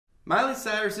Miley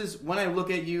Cyrus's When I Look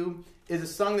at You is a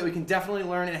song that we can definitely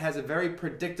learn. It has a very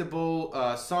predictable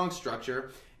song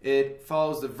structure. It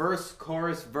follows the verse,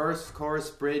 chorus,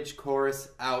 bridge, chorus,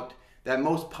 out, that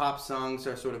most pop songs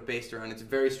are sort of based around. It's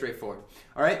very straightforward.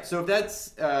 All right, so if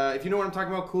that's, if you know what I'm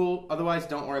talking about, cool. Otherwise,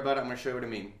 don't worry about it. I'm going to show you what I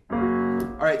mean.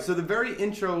 All right, so the very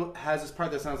intro has this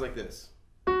part that sounds like this.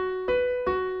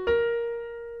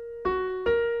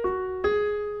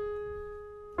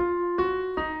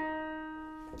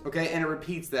 Okay, and it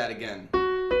repeats that again.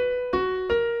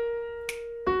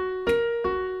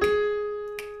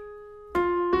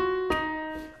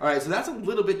 Alright, so that's a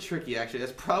little bit tricky actually.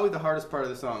 That's probably the hardest part of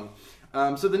the song.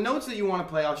 So the notes that you want to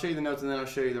play, I'll show you the notes and then I'll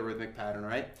show you the rhythmic pattern,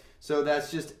 alright? So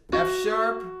that's just F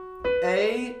sharp,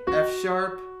 A, F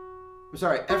sharp, I'm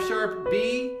sorry, F sharp,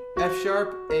 B, F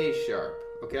sharp, A sharp,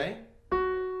 okay?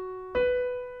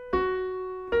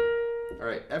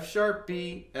 Alright, F sharp,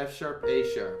 B, F sharp, A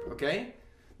sharp, okay?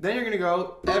 Then you're going to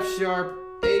go F sharp,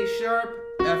 A sharp,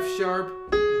 F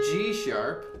sharp, G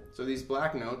sharp. So these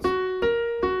black notes.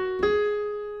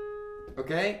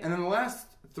 Okay? And then the last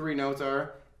three notes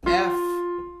are F,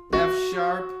 F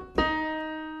sharp,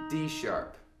 D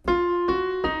sharp.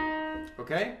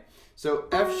 Okay? So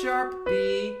F sharp,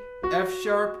 B, F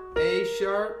sharp, A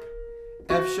sharp,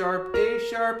 F sharp, A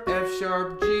sharp, F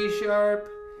sharp, G sharp,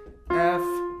 F,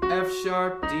 F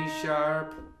sharp, D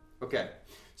sharp. Okay.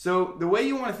 So the way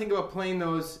you want to think about playing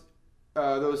those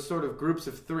sort of groups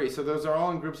of three, so those are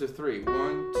all in groups of three.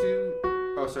 1, 2,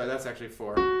 oh sorry, that's actually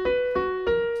 4.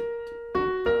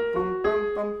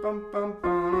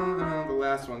 The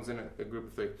last one's in a group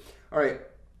of 3. All right,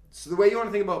 so the way you want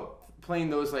to think about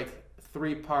playing those like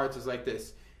 3 parts is like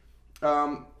this.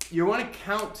 You want to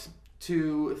count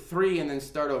to 3 and then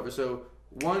start over. So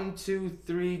 1, 2,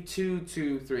 3, 2,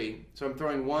 2, 3. So I'm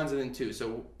throwing ones and then 2.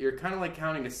 So you're kind of like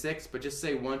counting to 6, but just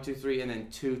say 1, 2, 3, and then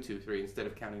 2, 2, 3 instead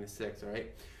of counting to 6. All right.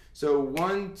 So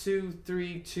 1, 2,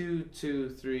 3, 2, 2,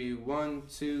 3, 1,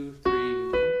 2, 3,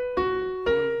 1,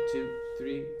 2,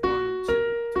 3, 1, 2,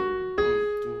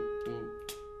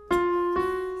 3.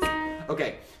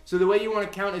 Okay. So the way you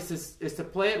want to count is to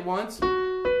play it once,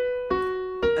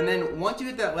 and then once you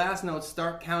hit that last note,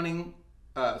 start counting.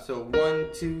 So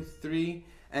 1, 2, 3,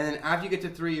 and then after you get to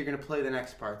 3, you're going to play the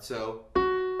next part. So 1,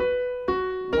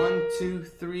 2,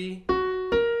 3,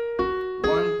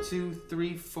 1, 2,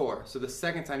 3, 4. So the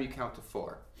second time you count to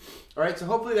 4. All right. So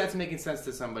hopefully that's making sense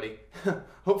to somebody.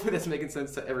 Hopefully that's making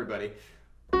sense to everybody.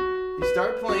 You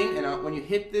start playing, and when you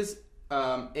hit this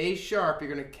A sharp, you're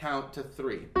going to count to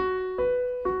 3.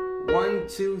 1,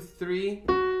 2, 3.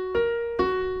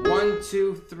 1,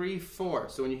 2, 3, 4.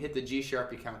 So when you hit the G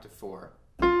sharp, you count to 4.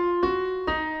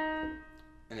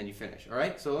 And then you finish. All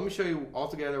right? So let me show you all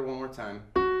together one more time.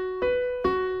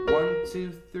 1,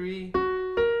 2, 3.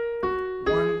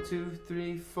 1, 2,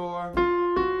 3, 4.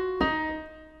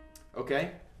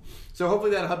 Okay? So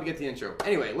hopefully that'll help you get the intro.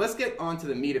 Anyway, let's get on to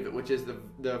the meat of it, which is the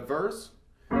verse.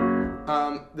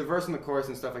 The verse and the chorus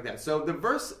and stuff like that. So the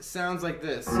verse sounds like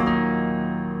this.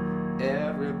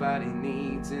 Everybody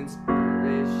needs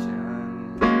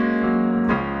inspiration.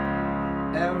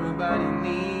 Everybody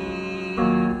needs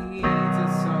a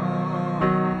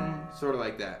song. Sort of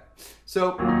like that.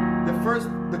 So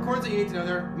the chords that you need to know,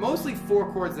 there are mostly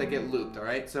 4 chords that get looped,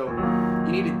 alright? So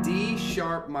you need a D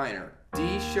sharp minor.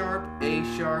 D sharp, A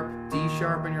sharp, D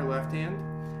sharp in your left hand.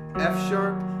 F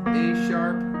sharp, A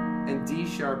sharp, and D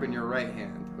sharp in your right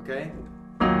hand, okay?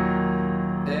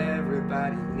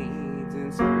 Everybody needs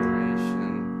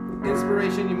inspiration.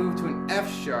 Inspiration, you move to an F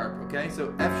sharp, okay?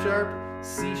 So F sharp,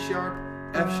 C sharp,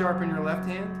 F sharp in your left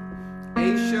hand,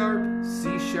 A sharp,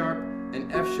 C sharp,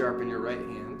 and F sharp in your right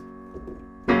hand.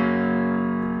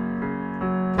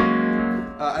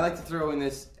 I like to throw in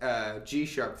this G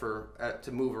sharp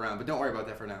to move around, but don't worry about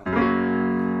that for now. All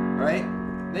right?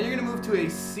 Then you're going to move to a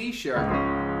C sharp.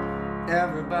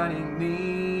 Everybody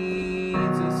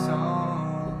needs a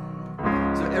song.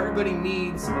 So everybody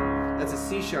needs, that's a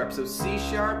C sharp. So C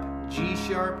sharp, G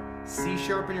sharp, C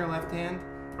sharp in your left hand,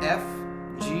 F,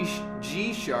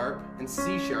 G sharp, and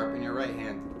C sharp in your right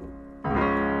hand.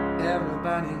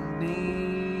 Everybody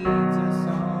needs a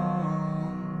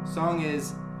song. Song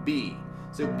is B.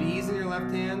 So B's in your left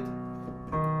hand,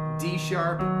 D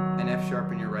sharp, and F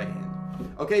sharp in your right hand.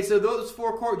 Okay, so those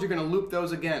 4 chords, you're going to loop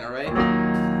those again, all right?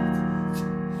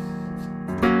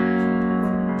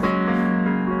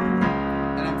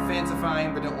 And I'm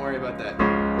fancifying, but don't worry about that.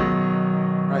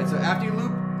 All right, so after you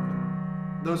loop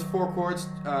those 4 chords,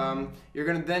 you're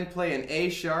going to then play an A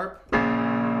sharp.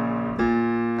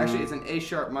 Actually, it's an A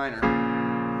sharp minor.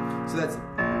 So that's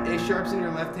A sharp's in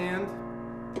your left hand,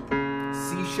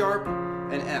 C sharp,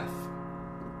 and F.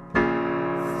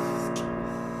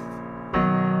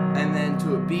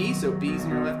 B, so B's in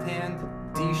your left hand,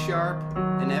 D sharp,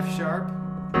 and F sharp.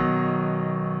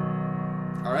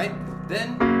 All right,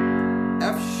 then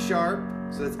F sharp,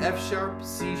 so that's F sharp,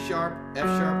 C sharp, F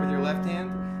sharp with your left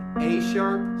hand, A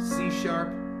sharp, C sharp,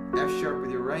 F sharp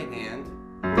with your right hand,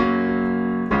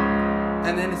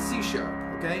 and then a C sharp,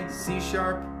 okay? C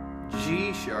sharp,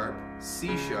 G sharp,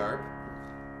 C sharp,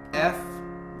 F,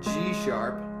 G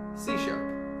sharp, C sharp.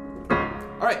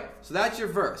 All right, so that's your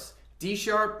verse. D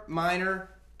sharp minor,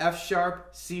 F sharp,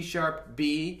 C sharp,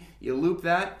 B. You loop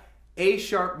that. A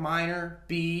sharp minor,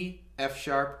 B, F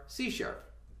sharp, C sharp.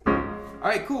 All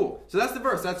right, cool. So that's the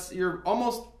verse. You're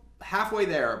almost halfway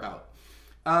there about.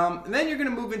 And then you're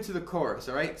gonna move into the chorus,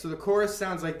 all right? So the chorus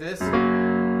sounds like this.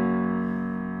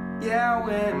 Yeah,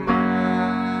 when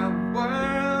my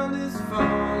world is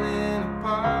falling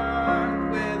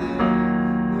apart, where there's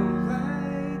no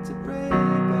light to break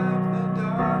up the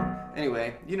dark.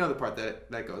 Anyway, you know the part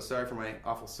that goes. Sorry for my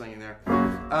awful singing there.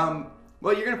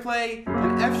 Well, you're gonna play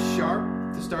an F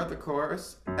sharp to start the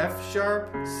chorus, F sharp,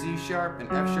 C sharp,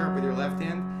 and F sharp with your left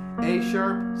hand, A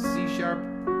sharp, C sharp,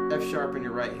 F sharp in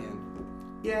your right hand.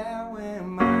 Yeah, when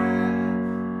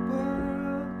my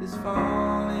world is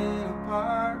falling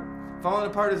apart. Falling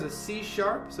apart is a C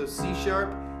sharp, so C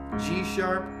sharp, G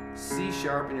sharp, C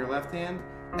sharp in your left hand,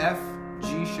 F,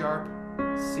 G sharp,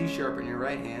 C sharp in your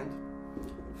right hand.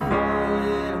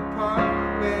 Falling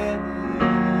apart where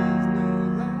there's no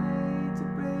light to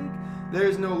break.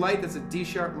 There's no light, that's a D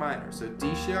sharp minor. So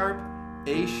D sharp,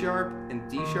 A sharp, and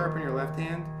D sharp in your left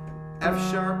hand, F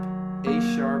sharp, A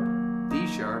sharp, D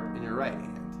sharp in your right hand.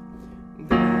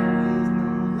 There is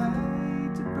no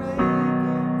light to break up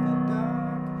the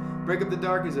dark. Break up the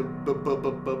dark is a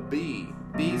B.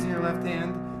 B's in your left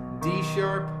hand, D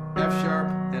sharp, F sharp,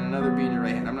 and another B in your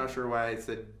right hand. I'm not sure why I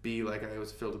said B like I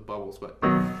was filled with bubbles, but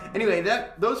anyway,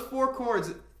 those 4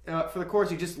 chords for the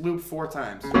chorus you just loop 4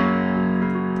 times.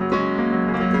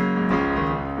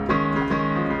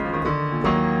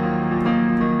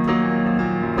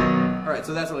 Alright,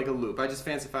 so that's like a loop. I just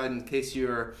fancified in case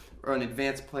you're an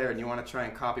advanced player and you want to try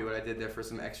and copy what I did there for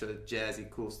some extra jazzy,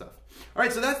 cool stuff.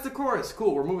 Alright, so that's the chorus.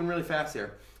 Cool, we're moving really fast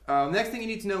here. Next thing you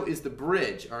need to know is the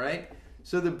bridge, alright?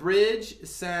 So the bridge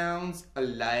sounds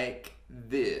like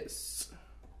this.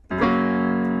 Wait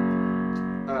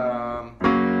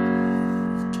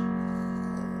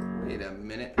a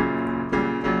minute.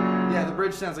 Yeah, the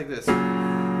bridge sounds like this.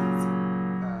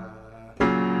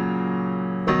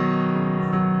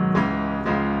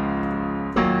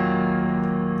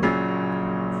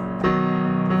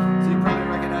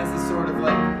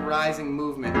 Rising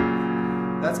movement.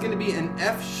 That's going to be an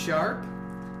F sharp.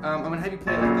 I'm going to have you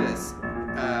play it like this.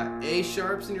 A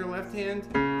sharp's in your left hand,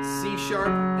 C sharp,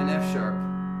 and F sharp.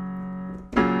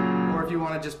 Or if you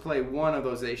want to just play one of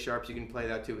those A sharps, you can play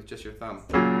that too with just your thumb.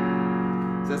 So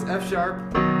that's F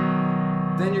sharp.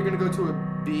 Then you're going to go to a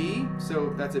B.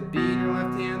 So that's a B in your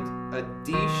left hand, a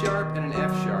D sharp, and an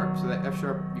F sharp. So that F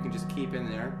sharp you can just keep in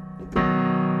there.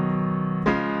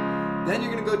 Then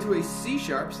you're going to go to a C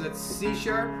sharp, so that's C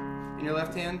sharp in your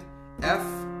left hand, F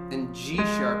and G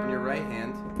sharp in your right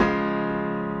hand,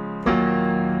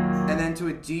 and then to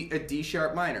a D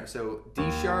sharp minor, so D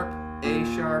sharp, A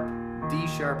sharp, D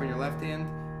sharp in your left hand,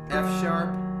 F sharp,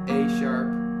 A sharp,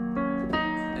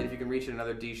 and if you can reach it,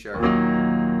 another D sharp.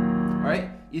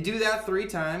 Alright, you do that 3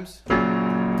 times.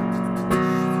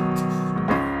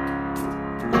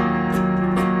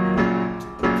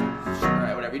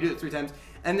 You do it 3 times,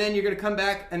 and then you're going to come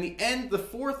back, and the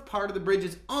 4th part of the bridge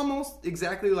is almost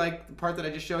exactly like the part that I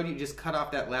just showed you. You just cut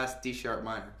off that last D sharp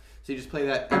minor. So you just play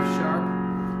that F sharp,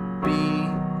 B,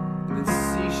 and then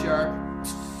C sharp,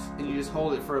 and you just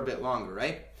hold it for a bit longer,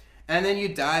 right? And then you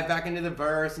dive back into the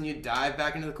verse, and you dive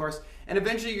back into the chorus, and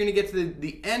eventually you're going to get to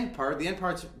the end part. The end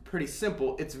part's pretty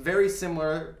simple. It's very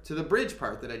similar to the bridge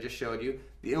part that I just showed you.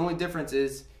 The only difference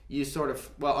is you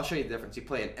well, I'll show you the difference. You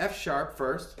play an F sharp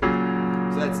first.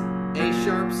 So that's A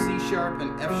sharp, C sharp,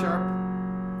 and F sharp.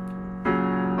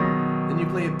 Then you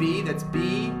play a B, that's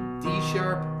B, D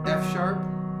sharp, F sharp.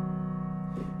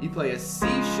 You play a C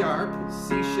sharp,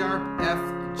 F,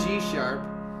 G sharp,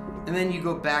 and then you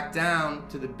go back down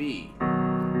to the B.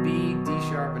 B, D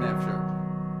sharp, and F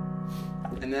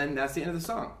sharp. And then that's the end of the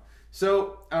song.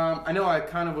 So, I know I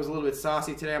kind of was a little bit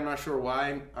saucy today. I'm not sure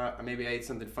why. Maybe I ate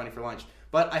something funny for lunch.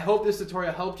 But I hope this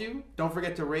tutorial helped you. Don't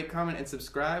forget to rate, comment, and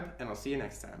subscribe, and I'll see you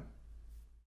next time.